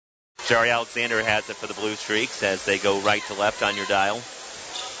Sorry, Alexander has it for the Blue Streaks as they go right to left on your dial.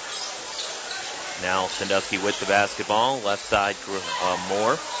 Now Sandusky with the basketball. Left side,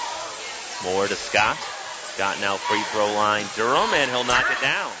 Moore. Moore to Scott. Scott now free throw line, Durham, and he'll knock it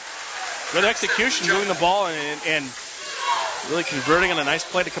down. Good execution, moving the ball and really converting on a nice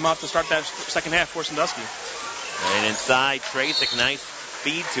play to come out to start that second half for Sandusky. And inside, Tracek, nice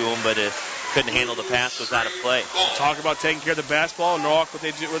feed to him, but couldn't handle the pass, was out of play. Talk about taking care of the basketball. Norwalk, what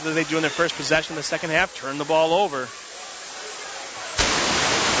do they do in their first possession in the second half? Turn the ball over.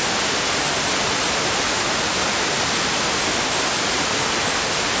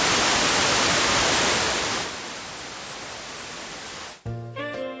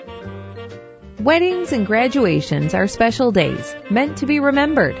 Weddings and graduations are special days, meant to be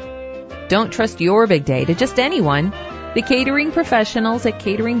remembered. Don't trust your big day to just anyone. The catering professionals at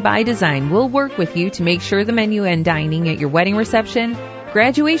Catering by Design will work with you to make sure the menu and dining at your wedding reception,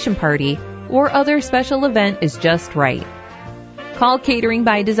 graduation party, or other special event is just right. Call Catering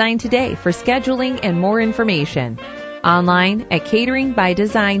by Design today for scheduling and more information. Online at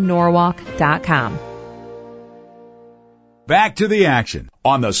cateringbydesign.norwalk.com. Back to the action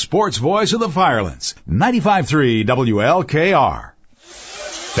on the sports voice of the Firelands, 95.3 WLKR.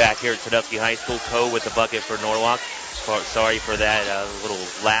 Back here at Sandusky High School, Coe with the bucket for Norwalk. Sorry for that little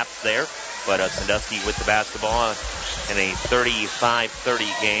lapse there, but Sandusky with the basketball in a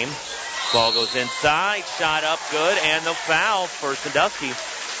 35-30 game. Ball goes inside, shot up good, and the foul for Sandusky.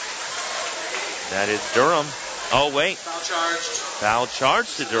 That is Durham. Oh, wait. Foul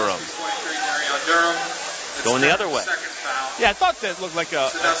charged to Durham. Going the other way. Yeah, I thought that looked like an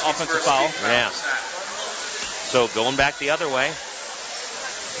offensive foul. Yeah. So going back the other way.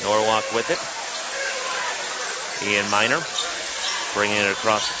 Norwalk with it. Ian Miner bringing it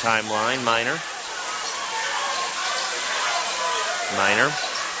across the timeline. Miner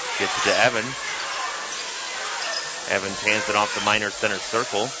gets it to Evans. Evans hands it off to Miner center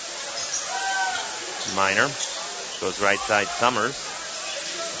circle. Miner goes right side Summers.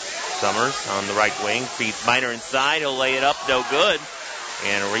 Summers on the right wing feeds Miner inside. He'll lay it up, no good.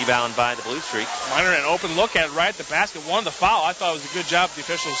 And a rebound by the Blue Streaks. Miner an open look at it right at the basket. Won the foul. I thought it was a good job. The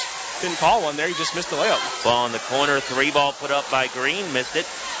officials didn't call one there. He just missed the layup. Ball in the corner. 3-ball put up by Green. Missed it.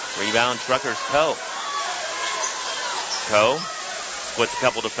 Rebound Truckers Coe. Coe splits a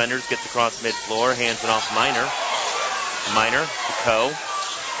couple defenders. Gets across mid-floor. Hands it off Miner. Miner to Coe.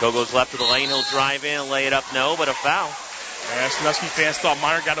 Coe goes left to the lane. He'll drive in and lay it up. No, but a foul. Yeah, Sandusky fans thought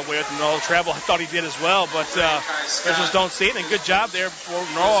Miner got away with no travel. I thought he did as well, but officials don't see it. And good job there for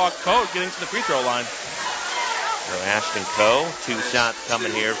Norwalk Coe getting to the free throw line. So Ashton Coe, 2 shots coming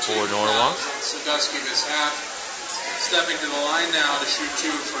here for Norwalk. Sandusky this half. Stepping to the line now to shoot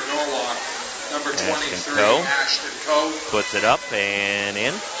 2 for Norwalk. Number 23, Ashton Coe. Puts it up and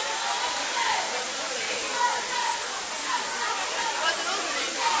in.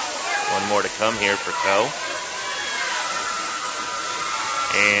 One more to come here for Coe.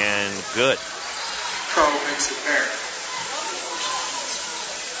 And good. Coe makes the pair.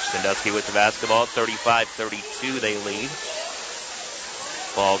 Sandusky with the basketball, 35-32 they lead.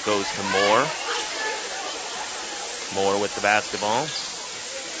 Ball goes to Moore. Moore with the basketball.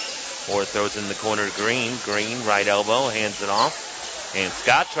 Moore throws in the corner to Green. Green, right elbow, hands it off. And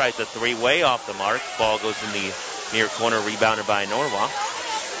Scott tries a 3-way off the mark. Ball goes in the near corner, rebounded by Norwalk.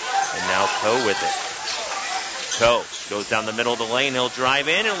 And now Coe with it. Coe goes down the middle of the lane. He'll drive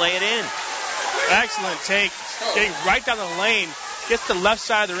in and lay it in. Excellent take. Getting right down the lane. Gets the left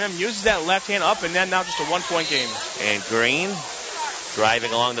side of the rim. Uses that left hand up and then now just a 1-point game. And Green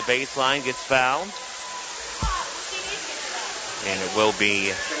driving along the baseline. Gets fouled. And it will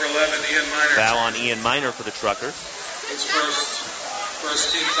be number 11, Ian Miner. Foul on Ian Miner for the Truckers. His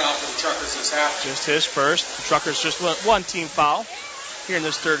first team foul for the Truckers this half. Just his first. The Truckers just one team foul here in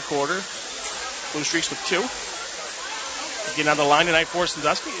this third quarter. Blue Streaks with 2. Getting on the line tonight for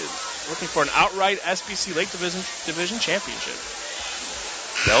Sandusky is looking for an outright SBC Lake Division championship.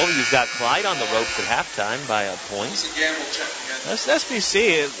 Bellevue's got Clyde on the ropes at halftime by a point. It's a gamble check again. That's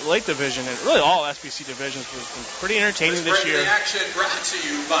SBC Lake Division, and really all SBC divisions was pretty entertaining this year. The action brought to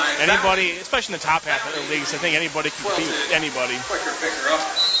you by anybody, especially in the top half of the leagues. I think anybody can compete with anybody. Quicker picker up.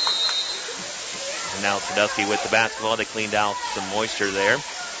 And now Sandusky with the basketball. They cleaned out some moisture there.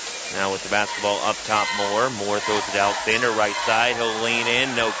 Now with the basketball up top, Moore. Moore throws it to Alexander, right side. He'll lean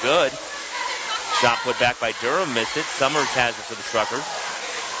in, no good. Shot put back by Durham, missed it. Summers has it for the Truckers.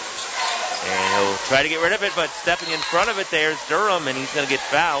 And he'll try to get rid of it, but stepping in front of it there's Durham, and he's going to get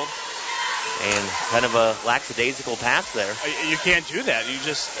fouled. And kind of a lackadaisical pass there. You can't do that. You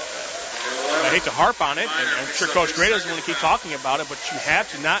just, I hate to harp on it, and I'm sure Coach Grado's going to keep talking about it, but you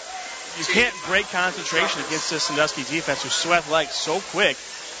have to not you can't break concentration against this Sandusky defense who sweat legs so quick.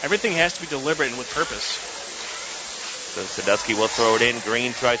 Everything has to be deliberate and with purpose. So Sandusky will throw it in.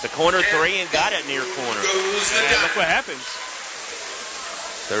 Green tries a corner three and got it near corner. And look what happens.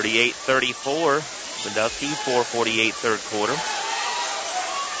 38-34. Sandusky, 4:48 third quarter.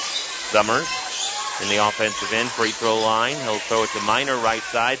 Summers in the offensive end, free throw line. He'll throw it to Minor, right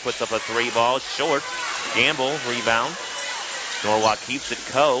side. Puts up a three ball, short. Gamble, rebound. Norwalk keeps it.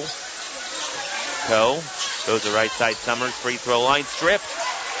 Coe goes to right side. Summers, free throw line, stripped.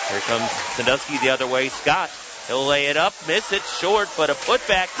 Here comes Sandusky the other way. Scott, he'll lay it up, miss it, short, but a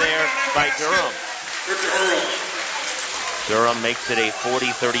putback there by Durham. Durham makes it a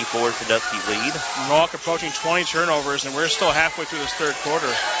 40-34 Sandusky lead. Norwalk approaching 20 turnovers, and we're still halfway through this third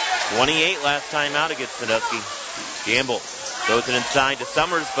quarter. 28 last time out against Sandusky. Gamble throws it inside to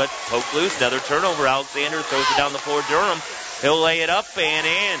Summers, but poked loose. Another turnover. Alexander throws it down the floor. Durham, he'll lay it up and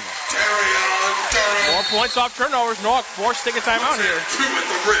in. 4 points off turnovers. Norwalk forced to take a timeout here.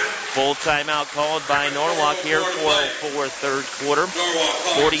 Full timeout called by Norwalk here. 4:04 third quarter.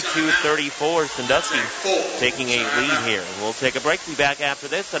 42-34 Sandusky taking a lead here. We'll take a break. Be back after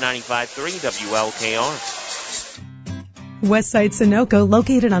this on 95.3 WLKR. Westside Sunoco,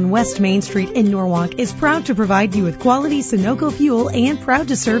 located on West Main Street in Norwalk, is proud to provide you with quality Sunoco fuel and proud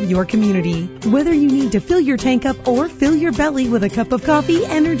to serve your community. Whether you need to fill your tank up or fill your belly with a cup of coffee,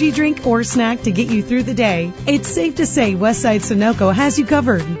 energy drink, or snack to get you through the day, it's safe to say Westside Sunoco has you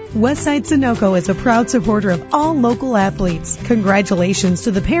covered. Westside Sunoco is a proud supporter of all local athletes. Congratulations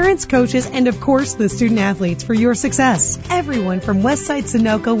to the parents, coaches, and of course the student athletes for your success. Everyone from Westside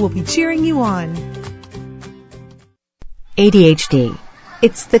Sunoco will be cheering you on. ADHD.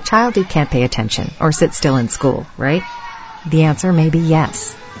 It's the child who can't pay attention or sit still in school, right? The answer may be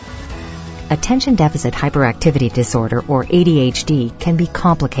yes. Attention Deficit Hyperactivity Disorder, or ADHD, can be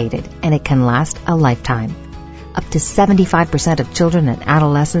complicated and it can last a lifetime. Up to 75% of children and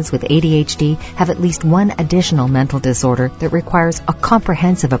adolescents with ADHD have at least one additional mental disorder that requires a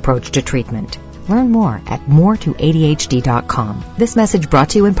comprehensive approach to treatment. Learn more at moretoadhd.com. This message brought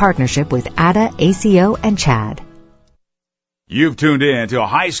to you in partnership with ADA, ACO, and CHAD. You've tuned in to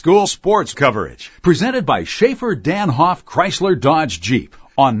high school sports coverage presented by Schaefer Danhoff Chrysler Dodge Jeep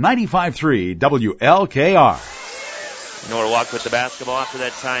on 95.3 WLKR. Norwalk with the basketball after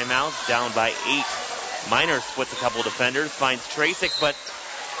that timeout, down by 8. Minor splits a couple defenders, finds Tracek, but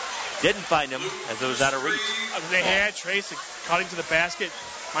didn't find him as it was out of reach. They had Tracek cutting to the basket.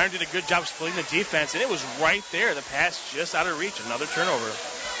 Minor did a good job splitting the defense, and it was right there. The pass just out of reach. Another turnover.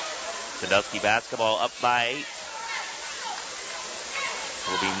 Sandusky basketball up by 8.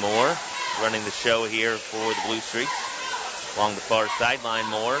 Will be Moore running the show here for the Blue Streaks. Along the far sideline,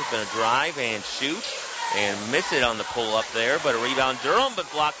 Moore is going to drive and shoot and miss it on the pull-up there, but a rebound Durham, but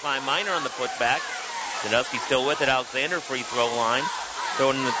blocked by Minor on the putback. Sandusky still with it. Alexander, free throw line.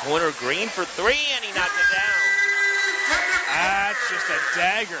 Throwing in the corner, Green for three, and he knocked it down. That's just a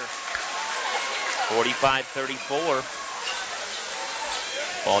dagger. 45-34.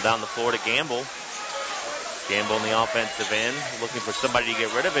 Ball down the floor to Gamble. Gamble in the offensive end, looking for somebody to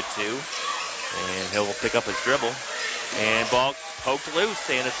get rid of it to. And he'll pick up his dribble. And ball poked loose,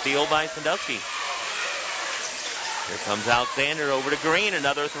 and a steal by Sandusky. Here comes Alexander over to Green.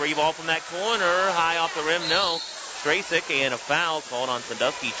 Another three ball from that corner. High off the rim, no. Tracek, and a foul called on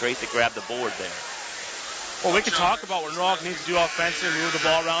Sandusky. Tracek grabbed the board there. Well, we could talk about what Norwalk needs to do offensively, move the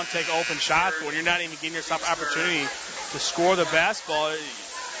ball around, take open shots, but when you're not even getting yourself opportunity to score the basketball,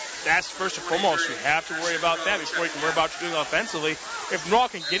 that's first and foremost. You have to worry about that before you can worry about what you're doing offensively. If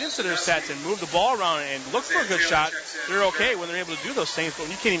Norwalk can get into their sets and move the ball around and look for a good shot, they're okay when they're able to do those things. But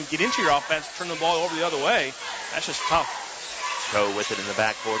when you can't even get into your offense, turn the ball over the other way, that's just tough. Coe with it in the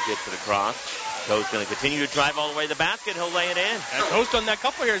backcourt, gets it across. Coe's going to continue to drive all the way to the basket. He'll lay it in. And Coe's done that a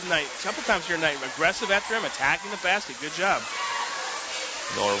couple times here tonight. Aggressive after him, attacking the basket. Good job.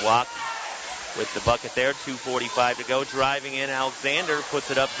 Norwalk with the bucket there. 2:45 to go. Driving in, Alexander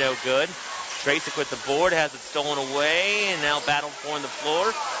puts it up, no good. Tracek with the board, has it stolen away, and now battled for on the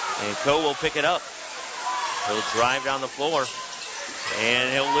floor. And Coe will pick it up. He'll drive down the floor,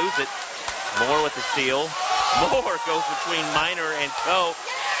 and he'll lose it. Moore with the steal. Moore goes between Minor and Coe.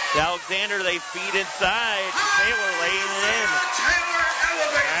 To Alexander, they feed inside. Taylor laying it in.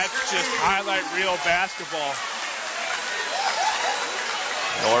 That's just highlight reel basketball.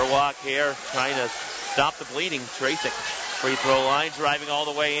 Norwalk here trying to stop the bleeding. Tracek, free throw line, driving all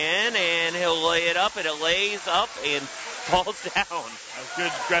the way in, and he'll lay it up, and it lays up and falls down. A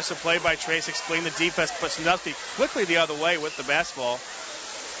good aggressive play by Tracek, splitting the defense, but Sandusky quickly the other way with the basketball.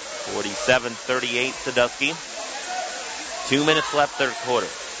 47-38 Sandusky. 2 minutes left third quarter.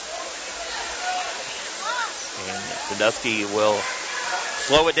 And Sandusky will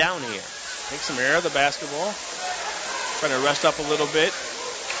slow it down here. Take some air of the basketball. Trying to rest up a little bit.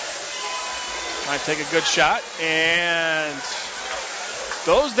 Might take a good shot. And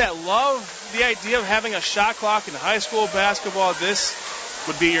those that love the idea of having a shot clock in high school basketball, this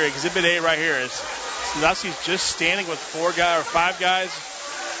would be your Exhibit A right here. Sandusky's just standing with 5 guys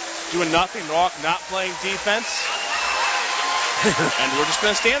doing nothing. Norwalk not playing defense. And we're just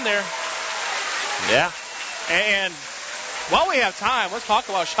going to stand there. Yeah. And while we have time, let's talk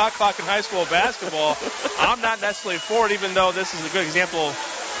about shot clock in high school basketball. I'm not necessarily for it, even though this is a good example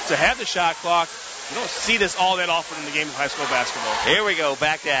to have the shot clock. You don't see this all that often in the game of high school basketball. Here we go,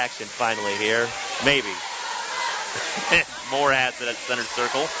 back to action finally here. Maybe. Moore has it at center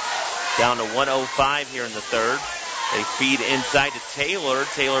circle. Down to 1:05 here in the third. They feed inside to Taylor.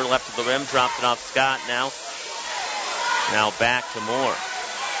 Taylor left of the rim, drops it off Scott now. Now back to Moore.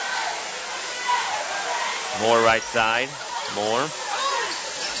 Moore right side. Moore.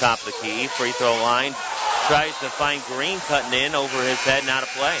 Top of the key. Free throw line. Tries to find Green cutting in over his head. Not a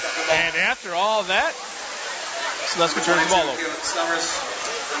play. And after all that, Sandusky turns the ball over.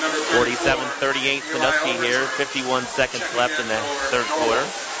 47-38 Sandusky here. 51 seconds left in the third quarter.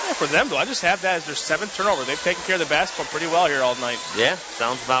 Yeah, for them, though, I just have that as their 7th turnover. They've taken care of the basketball pretty well here all night. Yeah,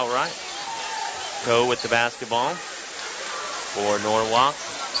 sounds about right. Go with the basketball for Norwalk.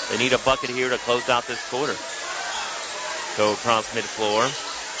 They need a bucket here to close out this quarter. Go across midfloor.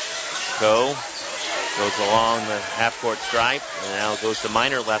 Go goes along the half-court stripe, and now goes to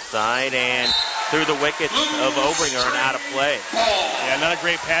Minor left side, and through the wickets of Obringer and out of play. Yeah, not a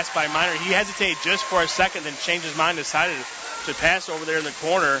great pass by Minor. He hesitated just for a second, then changed his mind, decided to pass over there in the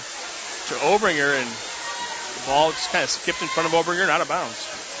corner to Obringer, and the ball just kind of skipped in front of Obringer and out of bounds.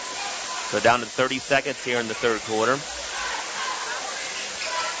 So down to 30 seconds here in the third quarter.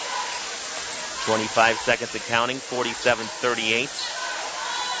 25 seconds and counting, 47-38.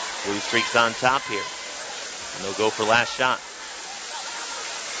 Blue Streaks on top here. And they'll go for last shot.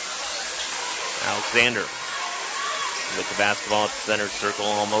 Alexander with the basketball at the center circle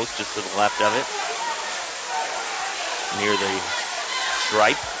almost, just to the left of it. Near the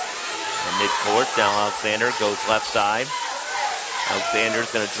stripe. Mid-court, now Alexander goes left side.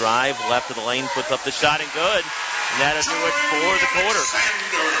 Alexander's going to drive left of the lane, puts up the shot, and good. And that'll do it for the quarter.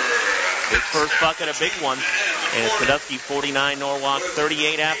 His first bucket, a big one. And it's Sandusky 49, Norwalk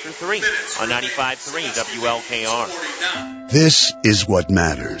 38 after 3 on 95.3 WLKR. This is what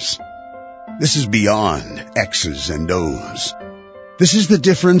matters. This is beyond X's and O's. This is the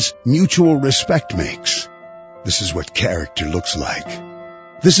difference mutual respect makes. This is what character looks like.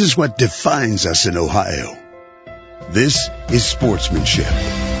 This is what defines us in Ohio. This is sportsmanship.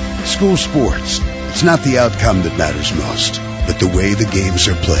 School sports. It's not the outcome that matters most, but the way the games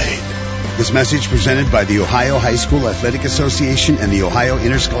are played. This message presented by the Ohio High School Athletic Association and the Ohio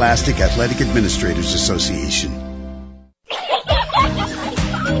Interscholastic Athletic Administrators Association.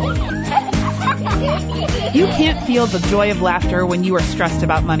 You can't feel the joy of laughter when you are stressed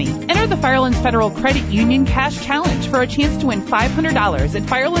about money. Enter the Firelands Federal Credit Union Cash Challenge for a chance to win $500 at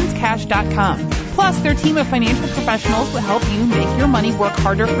firelandscash.com. Plus, their team of financial professionals will help you make your money work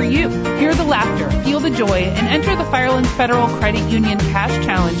harder for you. Hear the laughter, feel the joy, and enter the Firelands Federal Credit Union Cash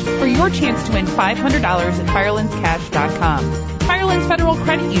Challenge for your chance to win $500 at firelandscash.com. Firelands Federal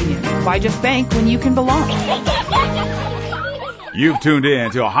Credit Union. Why just bank when you can belong? You've tuned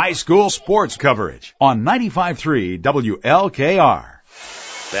in to high school sports coverage on 95.3 WLKR.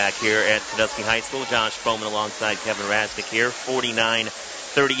 Back here at Sandusky High School, Josh Bowman alongside Kevin Rasnick here.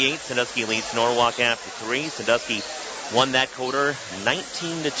 49-38. Sandusky leads Norwalk after 3. Sandusky won that quarter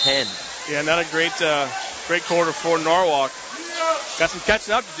 19-10. Yeah, not a great quarter for Norwalk. Got some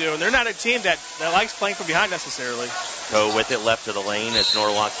catching up to do, and they're not a team that likes playing from behind necessarily. Go with it left to the lane as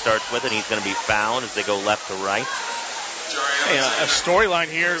Norwalk starts with it. He's going to be fouled as they go left to right. Hey, a storyline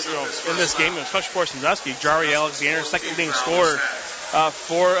here in this game, especially for Sandusky. Jari Alexander, second leading scorer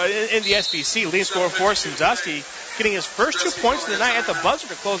in the SBC, leading scorer for Sandusky, getting his first 2 points of the night at the buzzer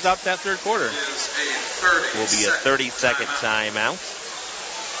to close out that third quarter. Will be a 30-second timeout.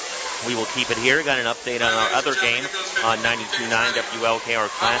 We will keep it here. Got an update on our other game on 92.9 WLKR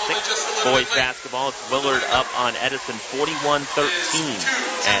Classic. Boys basketball, it's Willard up on Edison 41-13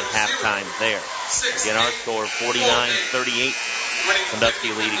 at halftime there. Again, our score 49-38.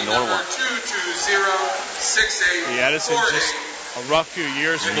 Sandusky leading Norwalk. Yeah, Edison just a rough few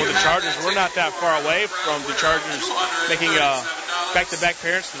years for the Chargers. We're not that far away from the Chargers making back-to-back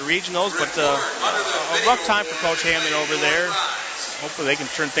appearance to the regionals, but a rough time for Coach Hammond over there. Hopefully they can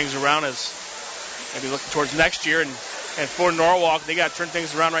turn things around as maybe looking towards next year. And for Norwalk, they got to turn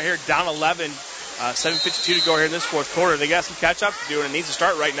things around right here. Down 11 7:52 to go here in this fourth quarter. They got some catch-up to do, and it needs to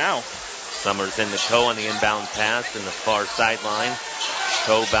start right now. Summers in the Coe on the inbound pass in the far sideline.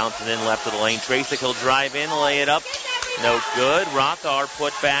 Coe bouncing in left of the lane. Tracek, he'll drive in, lay it up. No good. Rothar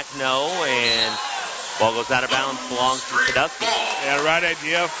put back, no, and ball goes out of bounds, belongs to Sandusky. Yeah, right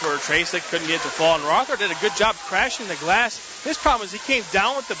idea for Tracek, couldn't get it to fall, and Rothar did a good job crashing the glass. His problem is he came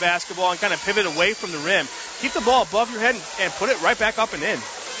down with the basketball and kind of pivoted away from the rim. Keep the ball above your head and put it right back up and in.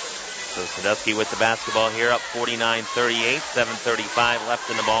 So Sandusky with the basketball here, up 49-38, 7:35 left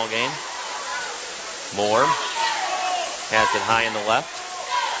in the ball game. Moore has it high in the left,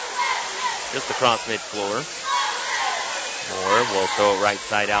 just across mid-floor. Moore will throw it right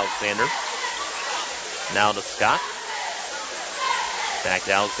side Alexander. Now to Scott. Back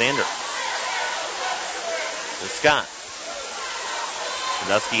to Alexander. To Scott.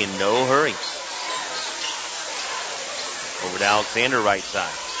 Sandusky in no hurry. Over to Alexander, right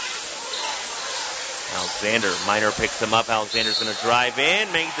side. Alexander, Minor picks him up. Alexander's going to drive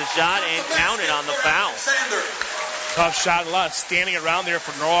in, make the shot, and count it on the foul. Tough shot, a lot of standing around there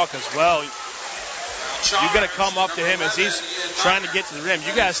for Norwalk as well. You got to come up to him as he's trying to get to the rim.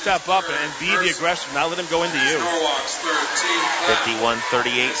 You got to step up and be the aggressor, not let him go into you.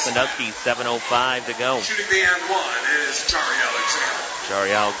 51-38, Sandusky, 7:05 to go. Shooting the and one is Jari Alexander.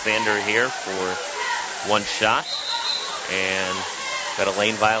 Jari Alexander here for one shot, and got a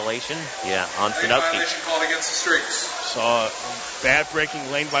lane violation. Yeah, on Sandusky. Lane violation called against the Streaks. Saw a bad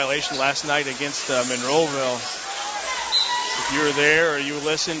breaking lane violation last night against Monroeville. If you were there or you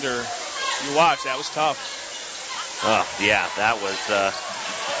listened or you watched, that was tough. Oh, yeah, that was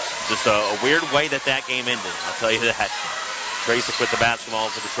just a weird way that game ended. I'll tell you that. Tracek with the basketball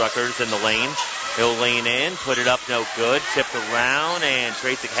for the Truckers in the lane. He'll lean in, put it up, no good. Tipped around, and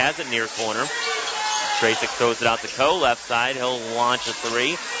Tracek has it near corner. Tracek throws it out to Coe, left side. He'll launch a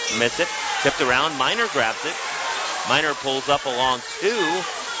three, miss it. Tipped around, Minor grabs it. Minor pulls up along two,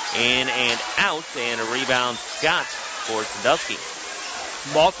 in and out, and a rebound Scott for Sandusky.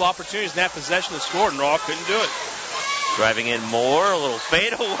 Multiple opportunities in that possession to score, and Raw couldn't do it. Driving in Moore, a little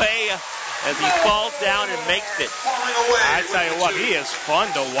fade away as he falls down and makes it. I tell you what, he is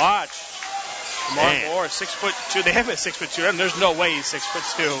fun to watch. Mark Moore, 6'2". They have him at 6'2". I mean, there's no way he's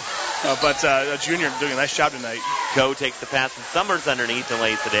 6'2". But a junior doing a nice job tonight. Coe takes the pass and Summers underneath and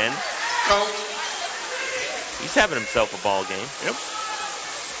lays it in. Coe. He's having himself a ball game. Yep.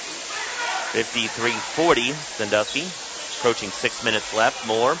 53-40, Sandusky. Approaching 6 minutes left.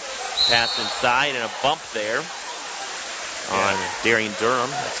 Moore, pass inside and a bump there on Darian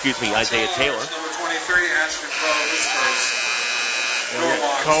Durham. Isaiah Taylor. Number 23, Ashton Coe, his first.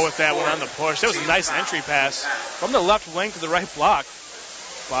 Coe with that one on the push. That was a nice entry pass from the left wing to the right block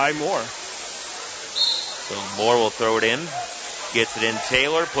by Moore. So Moore will throw it in. Gets it in.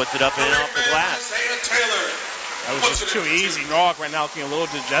 Taylor puts it up and off the glass. That was just too easy. Norwalk right now looking a little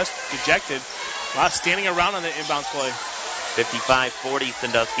dejected. A lot standing around on the inbounds play. 55-40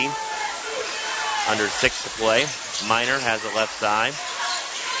 Sandusky. Under 6 to play. Minor has it left side.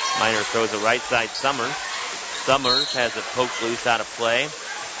 Minor throws it right side Summers. Summers has it poked loose out of play.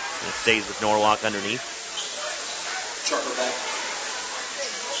 And it stays with Norwalk underneath.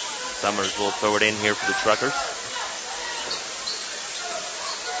 Summers will throw it in here for the Truckers.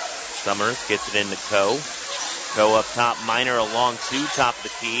 Summers gets it into Coe. Coe up top. Minor along two, top of the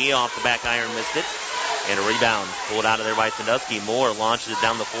key. Off the back iron, missed it. And a rebound pulled out of there by Sandusky. Moore launches it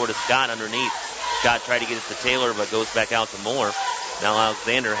down the floor to Scott underneath. Scott tried to get it to Taylor, but goes back out to Moore. Now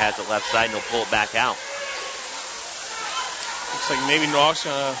Alexander has it left side, and he'll pull it back out. Looks like maybe Norwalk's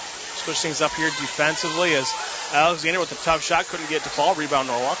going to switch things up here defensively as Alexander with a tough shot couldn't get it to fall. Rebound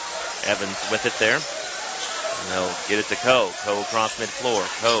Norwalk. Evans with it there. And he'll get it to Coe. Coe across mid-floor.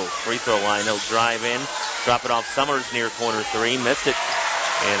 Coe, free throw line. He'll drive in. Drop it off Summers near corner three. Missed it.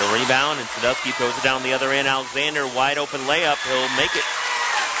 And a rebound, and Sandusky throws it down the other end. Alexander, wide open layup. He'll make it.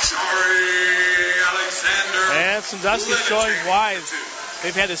 Sorry, Alexander. And Sandusky showing why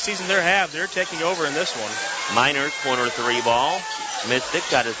they've had the season they have. They're taking over in this one. Minor, corner three ball. Missed it.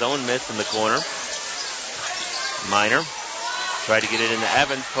 Got his own miss in the corner. Minor tried to get it into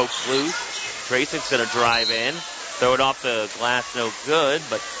Evans. Pokes loose. Tracek's going to drive in. Throw it off the glass. No good,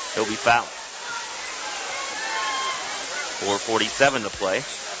 but he'll be fouled. 4:47 to play.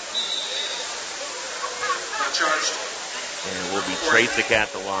 Not charged. And it will be Tracek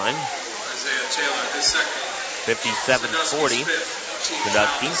at the line. Isaiah Taylor, his second. 57-40.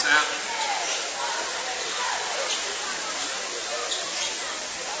 Sandusky.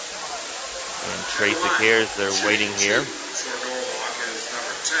 And Tracek here as they're waiting here.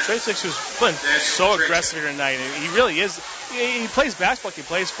 Tracek has been so aggressive here tonight. He really is. he plays basketball, he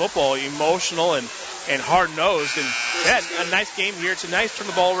plays football, emotional and hard-nosed. And had a nice game here tonight. Turned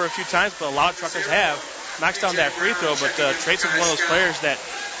the ball over a few times, but a lot of Truckers have. Knocks down that free throw, but Trace is one of those players that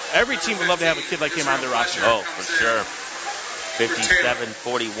every team would love to have a kid like him on their roster. Oh, for sure.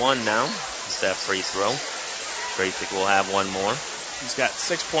 57-41 now. It's that free throw. Trace will have one more. He's got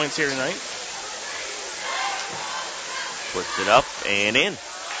 6 points here tonight. Puts it up and in.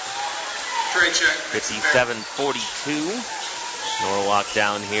 57-42. Norwalk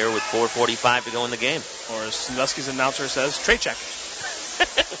down here with 4:45 to go in the game. Or as Sandusky's announcer says, trade check.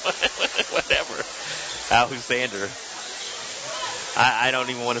 Whatever. Alexander. I don't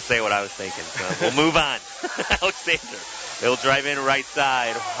even want to say what I was thinking, so we'll move on. Alexander. He'll drive in right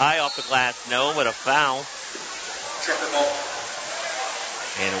side. High off the glass, no, but a foul.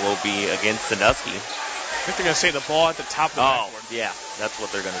 And it will be against Sandusky. I think they're going to say the ball at the top of the backboard. Yeah, that's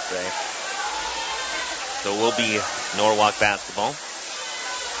what they're going to say. So it will be Norwalk basketball.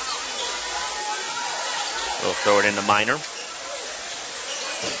 We'll throw it into Minor.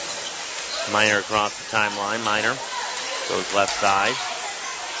 Minor across the timeline. Minor goes left side.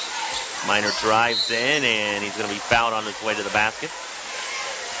 Minor drives in, and he's going to be fouled on his way to the basket.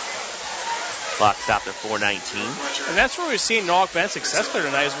 Clock stopped at 4:19. And that's where we've seen Norwalk been successful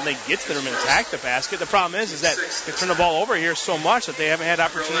tonight, is when they get to them and attack the basket. The problem is that they turn the ball over here so much that they haven't had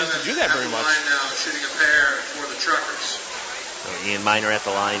opportunities to do that very much. Shooting a pair for the Truckers. So Ian Minor at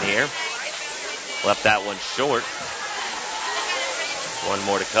the line here. Left that one short. One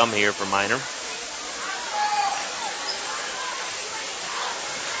more to come here for Minor.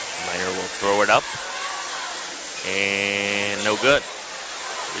 Minor will throw it up. And no good.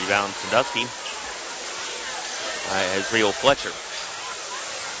 Rebound Sandusky. Israel Fletcher.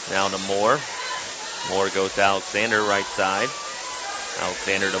 Down to Moore. Moore goes to Alexander, right side.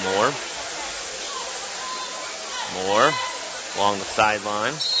 Alexander to Moore. Moore along the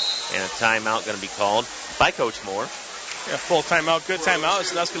sideline. And a timeout going to be called by Coach Moore. Yeah, full timeout, good timeout.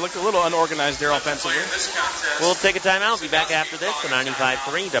 Sandusky looked a little unorganized there offensively. We'll take a timeout. Be back after this for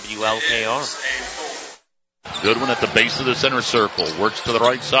 95.3 WLKR. Goodwin at the base of the center circle. Works to the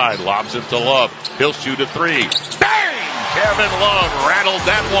right side. Lobs it to Love. He'll shoot a three. Bang! Kevin Love rattled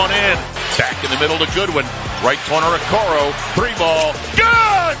that one in. Back in the middle to Goodwin. Right corner of Coro. Three ball.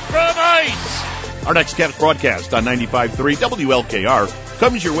 Good from ice! Our next Cavs broadcast on 95.3 WLKR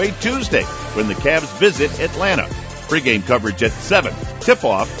comes your way Tuesday when the Cavs visit Atlanta. Pre-game coverage at 7.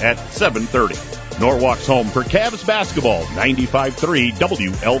 Tip-off at 7:30. Norwalk's home for Cavs basketball. 95.3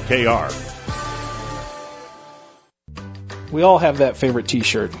 WLKR. We all have that favorite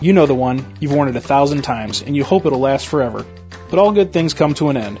t-shirt. You know the one. You've worn it 1,000 times, and you hope it'll last forever. But all good things come to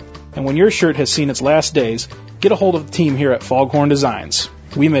an end. And when your shirt has seen its last days, get a hold of the team here at Foghorn Designs.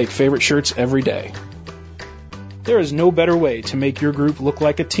 We make favorite shirts every day. There is no better way to make your group look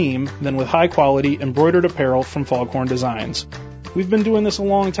like a team than with high-quality embroidered apparel from Foghorn Designs. We've been doing this a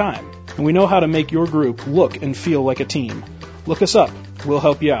long time, and we know how to make your group look and feel like a team. Look us up. We'll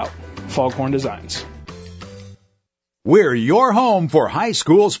help you out. Foghorn Designs. We're your home for high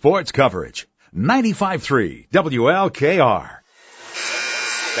school sports coverage. 95.3 WLKR.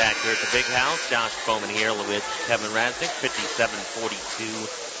 Back here at the big house, Josh Bowman here with Kevin Rasnick.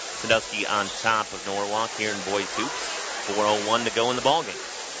 57-42. Sandusky on top of Norwalk here in boys hoops. 4:01 to go in the ballgame.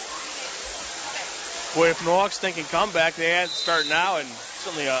 Boy, if Norwalk's thinking comeback, they had to start now, and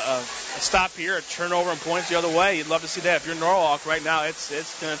certainly a stop here, a turnover and points the other way. You'd love to see that. If you're Norwalk right now, it's a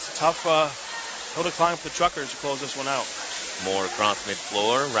tough hill to climb for the Truckers to close this one out. Moore across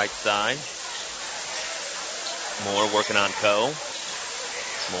mid-floor, right side. Moore working on Coe.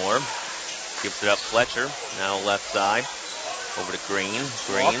 Moore gives it up Fletcher, now left side. Over to Green.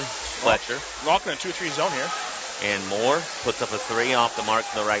 Fletcher. Walking a 2-3 zone here. And Moore puts up a three off the mark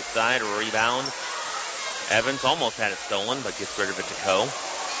on the right side. A rebound. Evans almost had it stolen, but gets rid of it to Coe.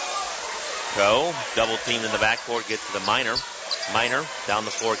 Coe, double teamed in the backcourt, gets to the Minor. Minor down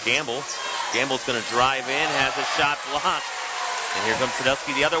the floor, Gamble. Gamble's going to drive in, has a shot blocked. And here comes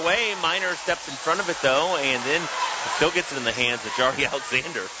Sandusky the other way. Minor steps in front of it, though, and then still gets it in the hands of Jari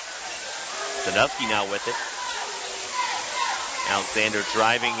Alexander. Sandusky now with it. Alexander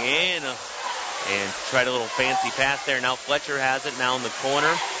driving in and tried a little fancy pass there. Now Fletcher has it now in the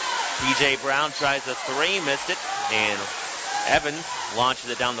corner. P.J. Brown tries a three, missed it. And Evans launches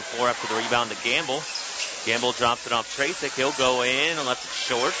it down the floor after the rebound to Gamble. Gamble drops it off Tracek. He'll go in and left it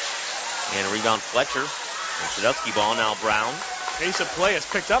short. And a rebound Fletcher. And Sandusky ball now Brown. Pace of play has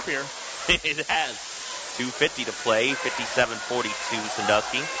picked up here. It has. 2:50 to play. 57-42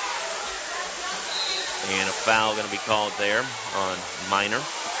 Sandusky. And a foul going to be called there on Minor.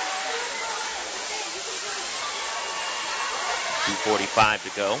 2:45 to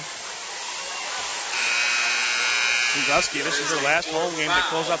go. Sandusky, this is their last home game to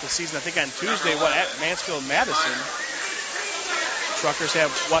close out the season. I think on Tuesday, at Mansfield Madison. Truckers have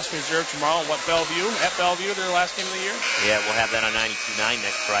Western Reserve tomorrow. Bellevue? At Bellevue, their last game of the year? Yeah, we'll have that on 92.9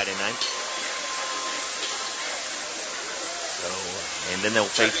 next Friday night. So, and then they'll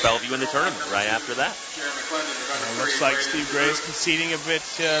face Bellevue in the tournament right after that. Looks like Steve Gray's conceding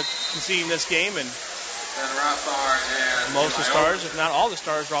this game, and most of the stars, if not all the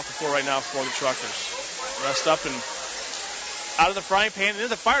stars, are off the floor right now for the Truckers. Rest up and out of the frying pan and into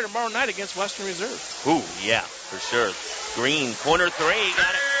the fire tomorrow night against Western Reserve. Ooh, yeah, for sure. Green, corner three,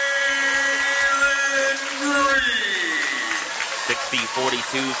 got it.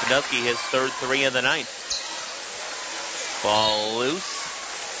 60-42, Sandusky, his third three of the night. Ball loose.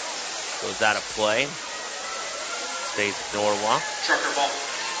 Goes out of play. Stays at Norwalk. Trucker ball.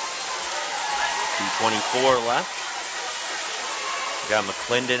 2:24 left. We got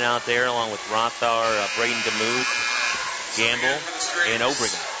McClendon out there along with Rothar, Braden DeMuth, Gamble, and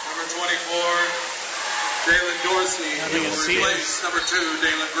Obregon. Number 24, Dalen Dorsey. Replace number 2,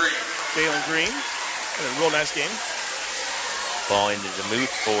 Dalen Green. Dalen Green. Had a real nice game. Ball into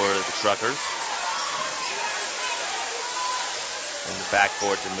DeMuth for the Truckers. In the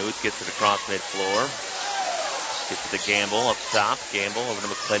backcourt, DeMuth gets it across midfloor. Gets to the Gamble up top. Gamble over to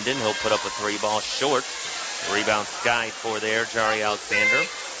McClendon. He'll put up a three ball short. The rebound skied for there, Jari Alexander.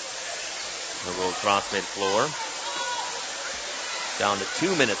 He'll go across midfloor. Down to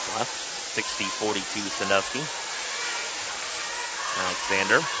 2 minutes left. 60-42 Sandusky.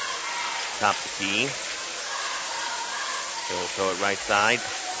 Alexander. Top the key. He'll throw it right side.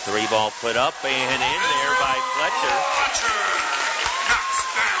 Three ball put up and in there by Fletcher. Knocks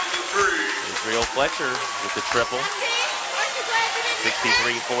down the three. Israel Fletcher with the triple.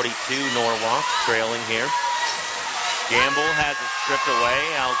 63-42 Norwalk trailing here. Gamble has it stripped away.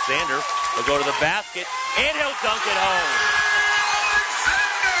 Alexander will go to the basket and he'll dunk it home.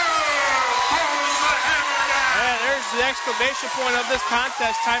 Yeah, there's the exclamation point of this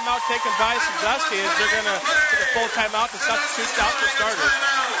contest. Timeout taken by Sandusky as they're going to take a full timeout to substitute out for starters.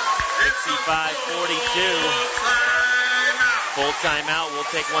 65-42. Full timeout.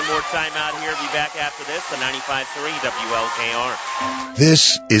 We'll take one more timeout here. Be back after this. The 95.3 WLKR.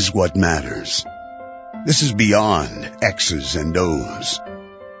 This is what matters. This is beyond X's and O's.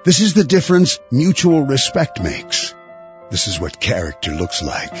 This is the difference mutual respect makes. This is what character looks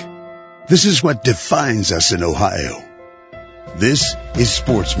like. This is what defines us in Ohio. This is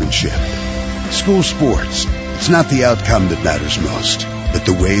sportsmanship. School sports. It's not the outcome that matters most, but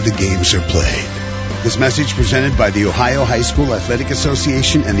the way the games are played. This message presented by the Ohio High School Athletic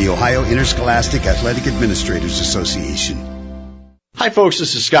Association and the Ohio Interscholastic Athletic Administrators Association. Hi folks,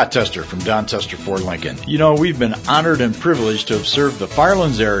 this is Scott Tester from Don Tester Ford Lincoln. You know, we've been honored and privileged to have served the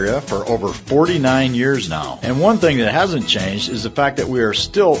Firelands area for over 49 years now. And one thing that hasn't changed is the fact that we are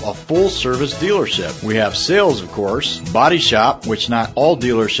still a full-service dealership. We have sales, of course, body shop, which not all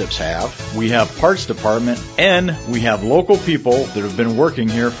dealerships have. We have parts department, and we have local people that have been working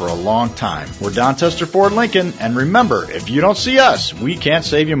here for a long time. We're Don Tester Ford Lincoln, and remember, if you don't see us, we can't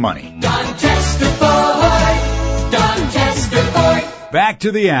save you money. Don Tester Ford. Don Tester Ford. Back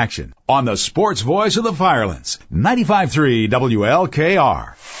to the action on the sports voice of the Firelands, 95.3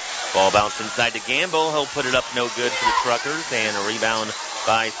 WLKR. Ball bounced inside to Gamble. He'll put it up no good for the Truckers, and a rebound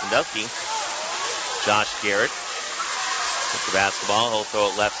by Sandusky. Josh Garrett with the basketball. He'll throw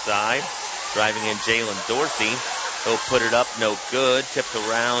it left side. Driving in Jalen Dorsey. He'll put it up no good. Tipped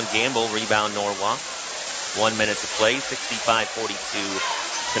around. Gamble. Rebound Norwalk. 1 minute to play. 65-42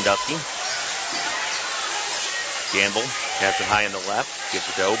 Sandusky. Gamble has it high in the left. Gives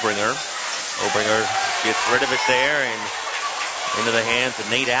it to Obringer. Obringer gets rid of it there and into the hands of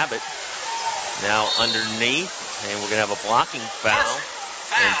Nate Abbott. Now underneath, and we're going to have a blocking foul.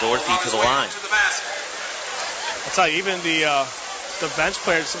 And Dorsey to the line. I'll tell you, even the bench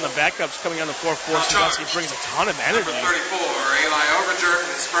players and the backups coming on the floor for Sandusky brings a ton of energy. Number 34, Eli Obringer,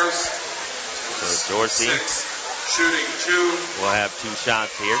 his first. So Dorsey. 6, shooting 2. We'll have 2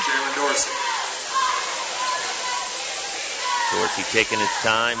 shots here. Jalen Dorsey. Dorsey taking his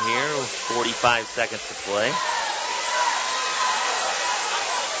time here, 45 seconds to play.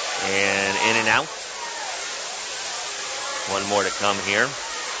 And in and out. One more to come here.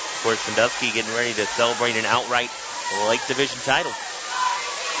 Of course, Sandusky getting ready to celebrate an outright Lake Division title.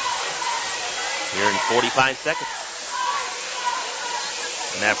 Here in 45 seconds.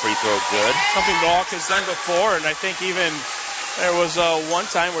 And that free throw good. Something Norwalk has done before, and I think even there was one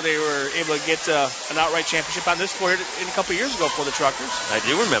time where they were able to get an outright championship on this floor a couple years ago for the Truckers. I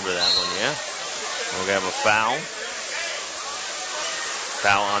do remember that one, yeah. We're going to have a foul.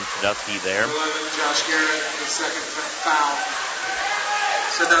 foul on Sandusky there. 11, Josh Garrett, the second foul.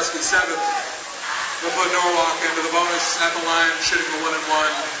 Sandusky 7th. We'll put Norwalk into the bonus at the line, shooting the 1-and-1.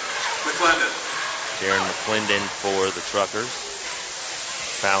 McClendon. Jaron McClendon for the Truckers.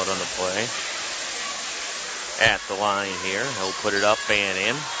 Fouled on the play. At the line here. He'll put it up and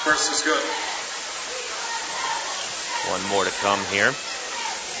in. First is good. One more to come here.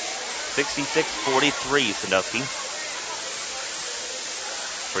 66-43 Sandusky.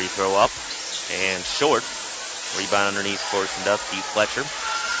 Free throw up and short. Rebound underneath for Sandusky. Fletcher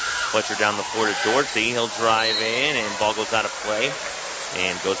down the floor to Dorsey. He'll drive in and ball goes out of play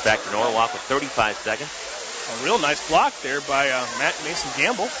and goes back to Norwalk with 35 seconds. A real nice block there by Matt Mason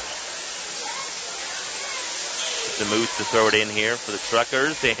Gamble. The Moose to throw it in here for the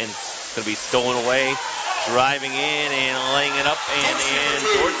Truckers, and it's going to be stolen away. Driving in and laying it up and in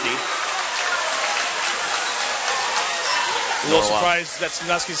Dorsey. A little surprised that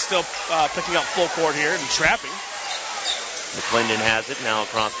Sandusky's still picking up full court here and trapping. McClendon has it now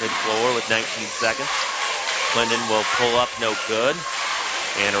across mid-floor with 19 seconds. McClendon will pull up, no good.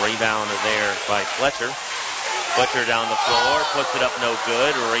 And a rebound there by Fletcher. Fletcher down the floor, puts it up, no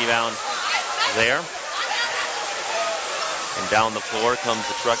good. A rebound there. And down the floor comes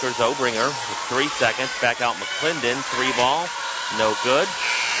the Truckers. Obringer with 3 seconds. Back out McClendon. 3-ball. No good.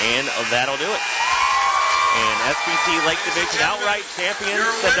 And that'll do it. And SBC Lake Division outright champions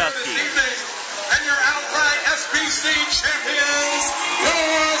Sandusky. And your outright SBC champions,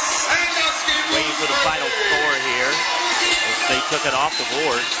 your Sandusky. Waiting for the final score here. They took it off the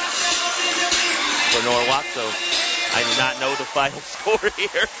board for Norwalk, so I do not know the final score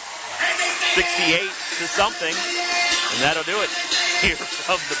here. 68 to something. And that'll do it here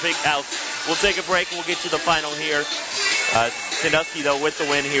from the big house. We'll take a break and we'll get you the final here. Sandusky, though, with the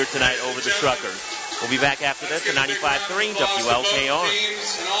win here tonight over the Truckers. We'll be back after this at 95.3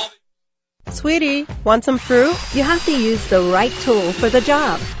 WLKR. Sweetie, want some fruit? You have to use the right tool for the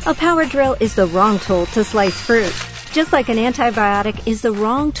job. A power drill is the wrong tool to slice fruit. Just like an antibiotic is the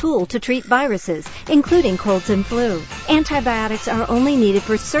wrong tool to treat viruses, including colds and flu. Antibiotics are only needed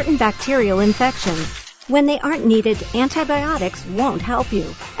for certain bacterial infections. When they aren't needed, antibiotics won't help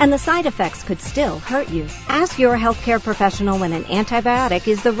you, and the side effects could still hurt you. Ask your healthcare professional when an antibiotic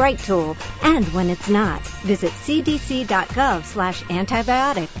is the right tool and when it's not. Visit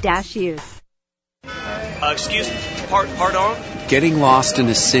cdc.gov/antibiotic-use. Excuse me, pardon? Getting lost in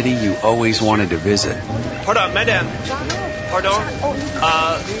a city you always wanted to visit. Pardon, madame. Pardon?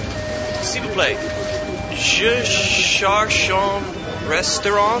 S'il vous plaît. Je cherche un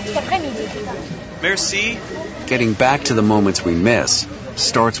restaurant. Merci. Getting back to the moments we miss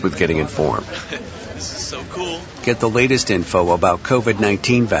starts with getting informed. This is so cool. Get the latest info about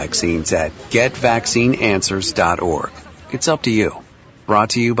COVID-19 vaccines at getvaccineanswers.org. It's up to you. Brought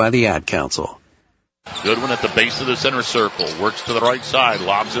to you by the Ad Council. Goodwin at the base of the center circle. Works to the right side.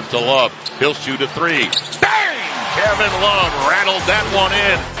 Lobs it to Love. He'll shoot a 3. Bang! Kevin Love rattled that one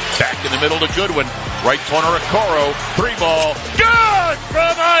in. Back in the middle to Goodwin. Right corner of Coro. 3-ball. Good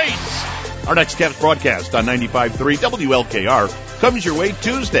from ice! Our next Cavs broadcast on 95.3 WLKR comes your way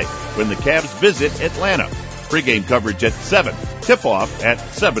Tuesday when the Cavs visit Atlanta. Pre-game coverage at 7. Tip-off at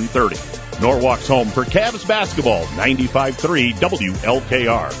 7:30. Norwalk's home for Cavs basketball, 95.3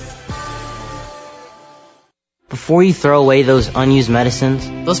 WLKR. Before you throw away those unused medicines,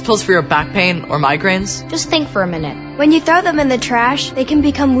 those pills for your back pain or migraines, just think for a minute. When you throw them in the trash, they can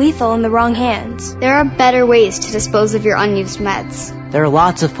become lethal in the wrong hands. There are better ways to dispose of your unused meds. There are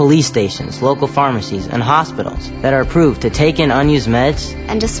lots of police stations, local pharmacies, and hospitals that are approved to take in unused meds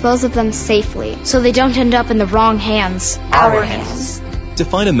and dispose of them safely so they don't end up in the wrong hands. Our hands. To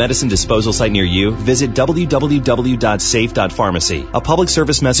find a medicine disposal site near you, visit www.safe.pharmacy, a public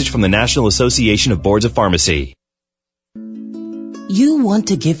service message from the National Association of Boards of Pharmacy. You want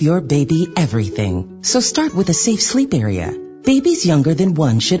to give your baby everything, so start with a safe sleep area. Babies younger than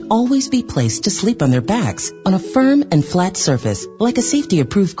 1 should always be placed to sleep on their backs on a firm and flat surface like a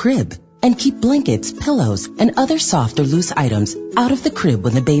safety-approved crib. And keep blankets, pillows, and other soft or loose items out of the crib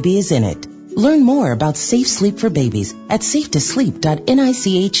when the baby is in it. Learn more about safe sleep for babies at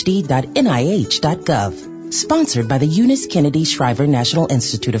safetosleep.nichd.nih.gov. Sponsored by the Eunice Kennedy Shriver National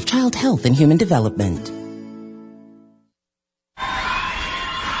Institute of Child Health and Human Development.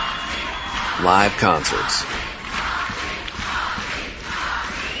 Live concerts.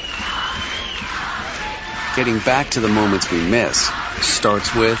 Getting back to the moments we miss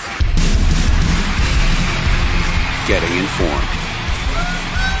starts with getting informed.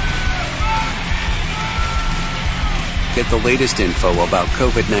 Get the latest info about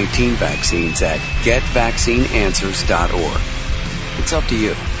COVID-19 vaccines at getvaccineanswers.org. It's up to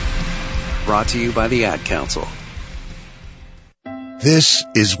you. Brought to you by the Ad Council. This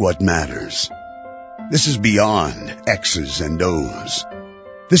is what matters. This is beyond X's and O's.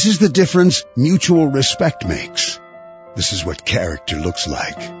 This is the difference mutual respect makes. This is what character looks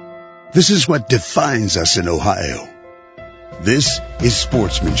like. This is what defines us in Ohio. This is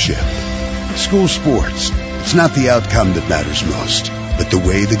sportsmanship. School sports. It's not the outcome that matters most, but the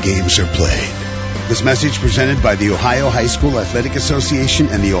way the games are played. This message presented by the Ohio High School Athletic Association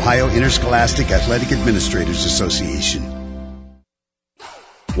and the Ohio Interscholastic Athletic Administrators Association.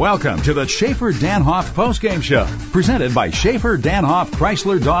 Welcome to the Schaefer-Danhoff postgame show, presented by Schaefer-Danhoff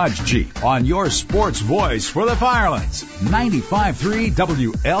Chrysler Dodge Jeep on your sports voice for the Firelands, 95.3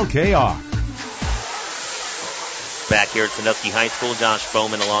 WLKR. Back here at Sandusky High School, Josh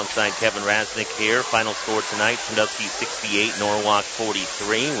Bowman alongside Kevin Rasnick here. Final score tonight, Sandusky 68, Norwalk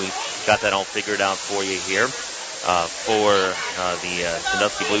 43. We got that all figured out for you here. For the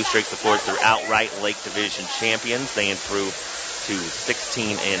Sandusky Blue Streaks, of course, they're outright Lake Division champions. They improved to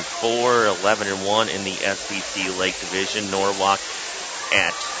 16-4, 11-1 in the SBC Lake Division. Norwalk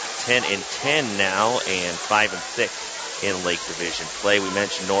at 10-10 now and 5-6 in Lake Division play. We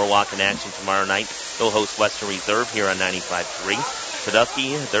mentioned Norwalk in action tomorrow night. They'll host Western Reserve here on 95.3.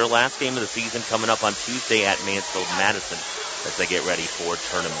 Sandusky, their last game of the season coming up on Tuesday at Mansfield-Madison as they get ready for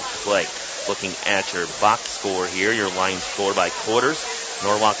tournament play. Looking at your box score here, your line score by quarters.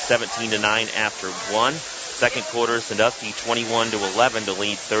 Norwalk 17-9 after 1. Second quarter, Sandusky 21-11 to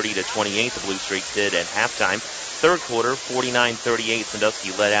lead 30-28. The Blue Streaks did at halftime. Third quarter, 49-38.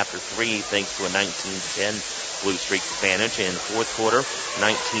 Sandusky led after 3 thanks to a 19-10 Blue Streaks advantage. And fourth quarter,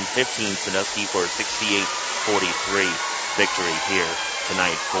 19-15 Sandusky for a 68-43 victory here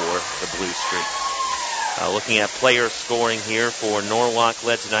tonight for the Blue Streaks. Looking at player scoring here for Norwalk,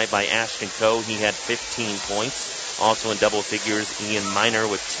 led tonight by Ashton Coe. He had 15 points. Also in double figures, Ian Miner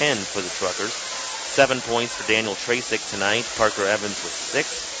with 10 for the Truckers. 7 points for Daniel Trasick tonight. Parker Evans with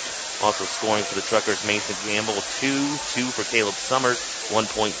 6. Also scoring for the Truckers, Mason Gamble 2 for Caleb Summers, 1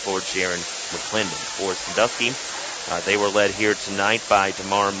 point for Jaron McClendon. For Sandusky, they were led here tonight by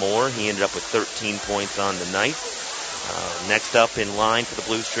DeMar Moore. He ended up with 13 points on the night. Next up in line for the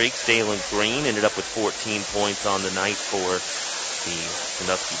Blue Streaks, Dalen Green ended up with 14 points on the night for the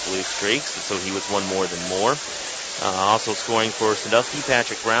Sandusky Blue Streaks, so he was one more than Moore. Also scoring for Sandusky,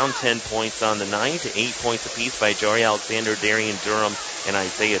 Patrick Brown, 10 points on the night, 8 points apiece by Jari Alexander, Darian Durham, and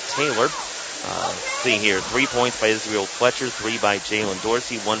Isaiah Taylor. See here, 3 points by Israel Fletcher, 3 by Jalen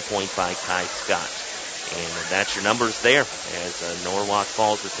Dorsey, 1 point by Kai Scott. And that's your numbers there as Norwalk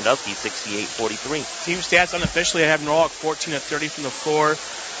falls to Sandusky 68-43. Team stats unofficially, I have Norwalk 14 of 30 from the floor,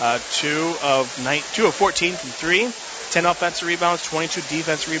 2 of 14 from 3. 10 offensive rebounds, 22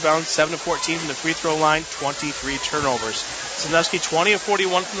 defensive rebounds, 7 of 14 from the free throw line, 23 turnovers. Sandusky 20 of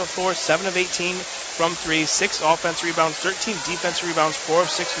 41 from the floor, 7 of 18 from 3, 6 offensive rebounds, 13 defensive rebounds, 4 of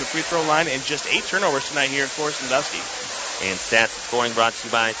 6 from the free throw line, and just 8 turnovers tonight here for Sandusky. And stats and scoring brought to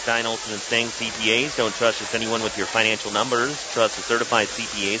you by Stein Olson and Stang CPAs. Don't trust just anyone with your financial numbers. Trust the certified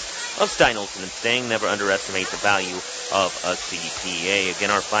CPAs of Stein Olson and Stang. Never underestimate the value of a CPA. Again,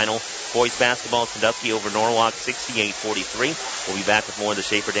 our final, boys basketball, Sandusky over Norwalk 68-43. We'll be back with more of the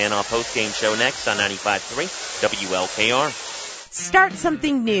Schaefer-Danhoff postgame show next on 95.3 WLKR. Start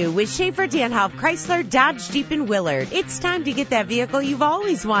something new with Schaefer-Danhoff Chrysler Dodge Jeep in Willard. It's time to get that vehicle you've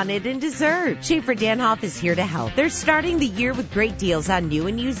always wanted and deserved. Schaefer-Danhoff is here to help. They're starting the year with great deals on new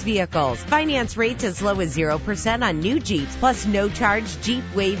and used vehicles. Finance rates as low as 0% on new Jeeps, plus no-charge Jeep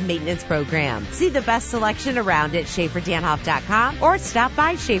Wave maintenance program. See the best selection around at SchaeferDanhoff.com or stop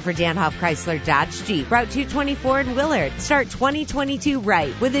by Schaefer-Danhoff Chrysler Dodge Jeep, Route 224 in Willard. Start 2022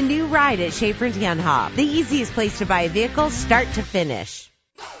 right with a new ride at Schaefer-Danhoff. The easiest place to buy a vehicle, start to finish.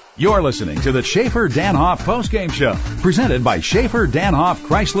 You're listening to the Schaefer-Danhoff postgame show, presented by Schaefer-Danhoff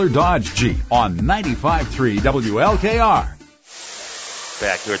Chrysler Dodge Jeep on 95.3 WLKR.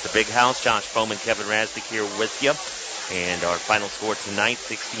 Back here at the Big House, Josh Bowman, Kevin Rasnick here with you. And our final score tonight,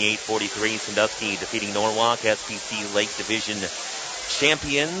 68-43, Sandusky defeating Norwalk. SBC Lake Division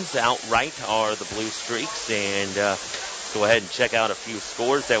champions outright are the Blue Streaks. And go ahead and check out a few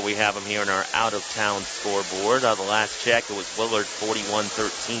scores that we have them here on our out-of-town scoreboard. The last check, it was Willard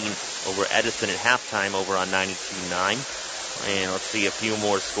 41-13 over Edison at halftime over on 92.9. And let's see a few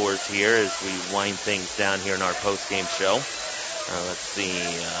more scores here as we wind things down here in our post-game show. Let's see,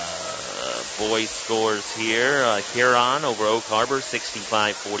 boys scores here. Huron over Oak Harbor,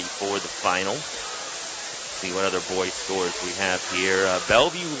 65-44 the final. Let's see what other boys scores we have here.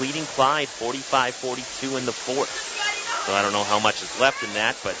 Bellevue leading Clyde, 45-42 in the fourth. So I don't know how much is left in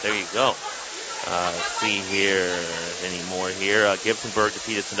that, but there you go. See here, any more here. Gibsonburg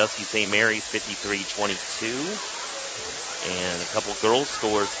defeated Sandusky St. Mary's 53-22. And a couple girls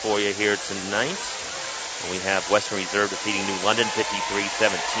scores for you here tonight. We have Western Reserve defeating New London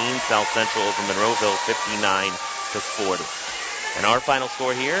 53-17. South Central over Monroeville 59-40. And our final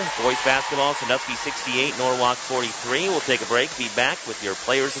score here, boys basketball, Sandusky 68, Norwalk 43. We'll take a break, be back with your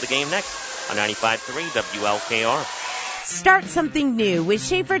players of the game next on 95.3 WLKR. Start something new with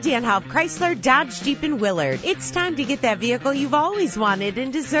Schaefer Danhoff Chrysler Dodge Jeep in Willard. It's time to get that vehicle you've always wanted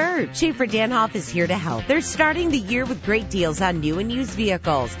and deserved. Schaefer Danhoff is here to help. They're starting the year with great deals on new and used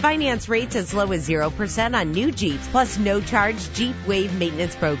vehicles. Finance rates as low as 0% on new Jeeps, plus no-charge Jeep Wave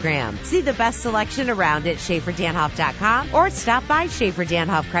maintenance program. See the best selection around at SchaeferDanhoff.com or stop by Schaefer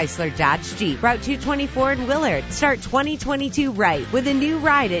Danhoff Chrysler Dodge Jeep, Route 224 in Willard. Start 2022 right with a new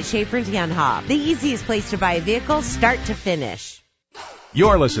ride at Schaefer Danhoff. The easiest place to buy a vehicle, start to finish.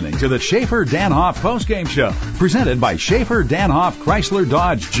 You're listening to the Schaefer Danhoff postgame show, presented by Schaefer Danhoff Chrysler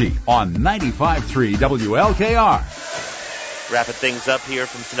Dodge Jeep on 95.3 WLKR. Wrapping things up here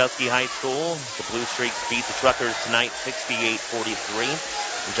from Sandusky High School. The Blue Streaks beat the Truckers tonight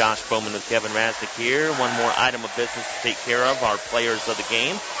 68-43. Josh Bowman with Kevin Rasnick here. One more item of business to take care of, our players of the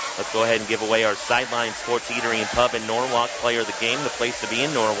game. Let's go ahead and give away our Sideline Sports Eatery and Pub in Norwalk player of the game, the place to be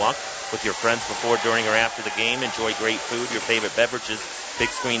in Norwalk. With your friends before, during, or after the game. Enjoy great food, your favorite beverages, big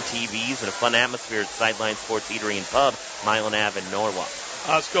screen TVs, and a fun atmosphere at Sideline Sports Eatery and Pub, Milan Ave in Norwalk.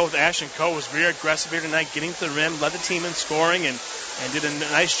 Let's go with Ashton Coe. Was very aggressive here tonight, getting to the rim, led the team in scoring, and did a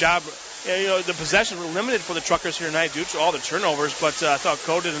nice job. You know, the possessions were limited for the Truckers here tonight due to all the turnovers, but I thought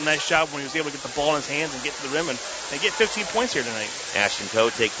Coe did a nice job when he was able to get the ball in his hands and get to the rim, and they get 15 points here tonight. Ashton Coe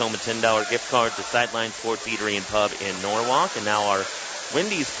takes home a $10 gift card to Sideline Sports Eatery and Pub in Norwalk, and now our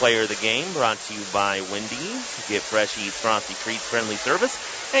Wendy's player of the game, brought to you by Wendy's. Get fresh eats, frosty treats, friendly service,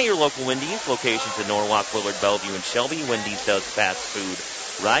 and your local Wendy's. Locations in Norwalk, Willard, Bellevue, and Shelby. Wendy's does fast food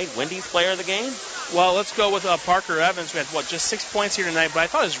right. Wendy's player of the game? Well, let's go with Parker Evans. We had, just 6 points here tonight, but I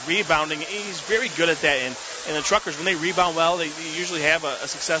thought his rebounding, he's very good at that. And the Truckers, when they rebound well, they usually have a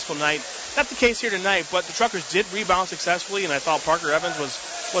successful night. Not the case here tonight, but the Truckers did rebound successfully, and I thought Parker Evans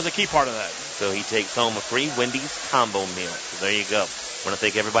was a key part of that. So he takes home a free Wendy's combo meal. So there you go. I want to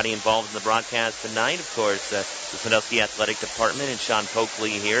thank everybody involved in the broadcast tonight. Of course, the Sandusky Athletic Department and Sean Coakley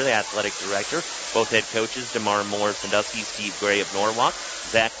here, the athletic director. Both head coaches, DeMar Moore of Sandusky, Steve Gray of Norwalk.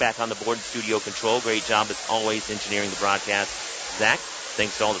 Zach back on the board in studio control. Great job as always engineering the broadcast. Zach,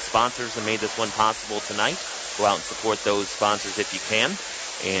 thanks to all the sponsors that made this one possible tonight. Go out and support those sponsors if you can.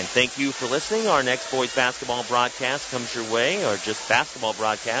 And thank you for listening. Our next boys basketball broadcast comes your way, or just basketball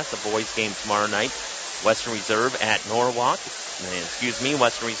broadcast, the boys game tomorrow night. Western Reserve at Norwalk.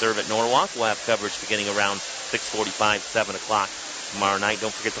 Western Reserve at Norwalk. We'll have coverage beginning around 6:45, 7 o'clock tomorrow night.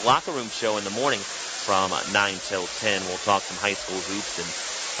 Don't forget the locker room show in the morning from 9 till 10. We'll talk some high school hoops and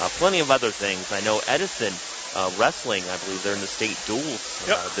plenty of other things. I know Edison wrestling, I believe they're in the state duels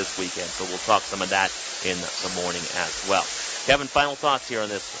this weekend, so we'll talk some of that in the morning as well. Kevin, final thoughts here on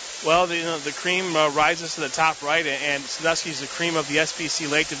this one. Well, the cream rises to the top, right? And Sandusky's the cream of the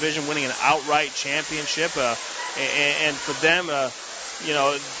SBC Lake Division, winning an outright championship. And for them,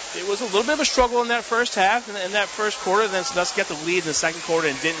 it was a little bit of a struggle in that first half, in that first quarter. Then Sandusky got the lead in the second quarter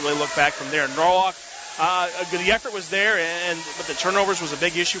and didn't really look back from there. Norwalk, the effort was there, but the turnovers was a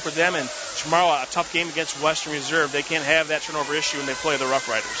big issue for them. And tomorrow, a tough game against Western Reserve. They can't have that turnover issue when they play the Rough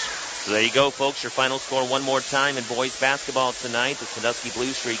Riders. So there you go, folks. Your final score one more time in boys basketball tonight. The Sandusky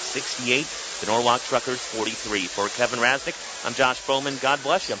Blue Streaks 68, the Norwalk Truckers 43. For Kevin Rasnick, I'm Josh Bowman. God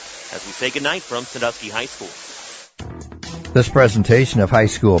bless you as we say goodnight from Sandusky High School. This presentation of high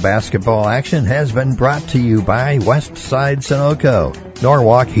school basketball action has been brought to you by Westside Sunoco,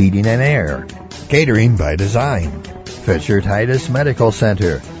 Norwalk Heating and Air, Catering by Design, Fisher Titus Medical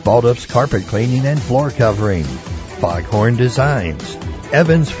Center, Baldup's Carpet Cleaning and Floor Covering, Foghorn Designs,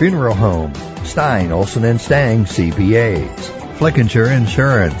 Evans Funeral Home, Stein, Olson & Stang CPAs, Flickinger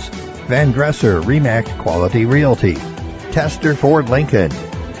Insurance, Van Dresser Remax Quality Realty, Tester Ford Lincoln,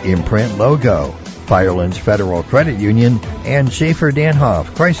 Imprint Logo, Firelands Federal Credit Union, and Schaefer Danhoff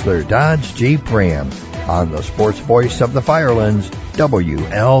Chrysler Dodge Jeep Ram on the sports voice of the Firelands,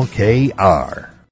 WLKR.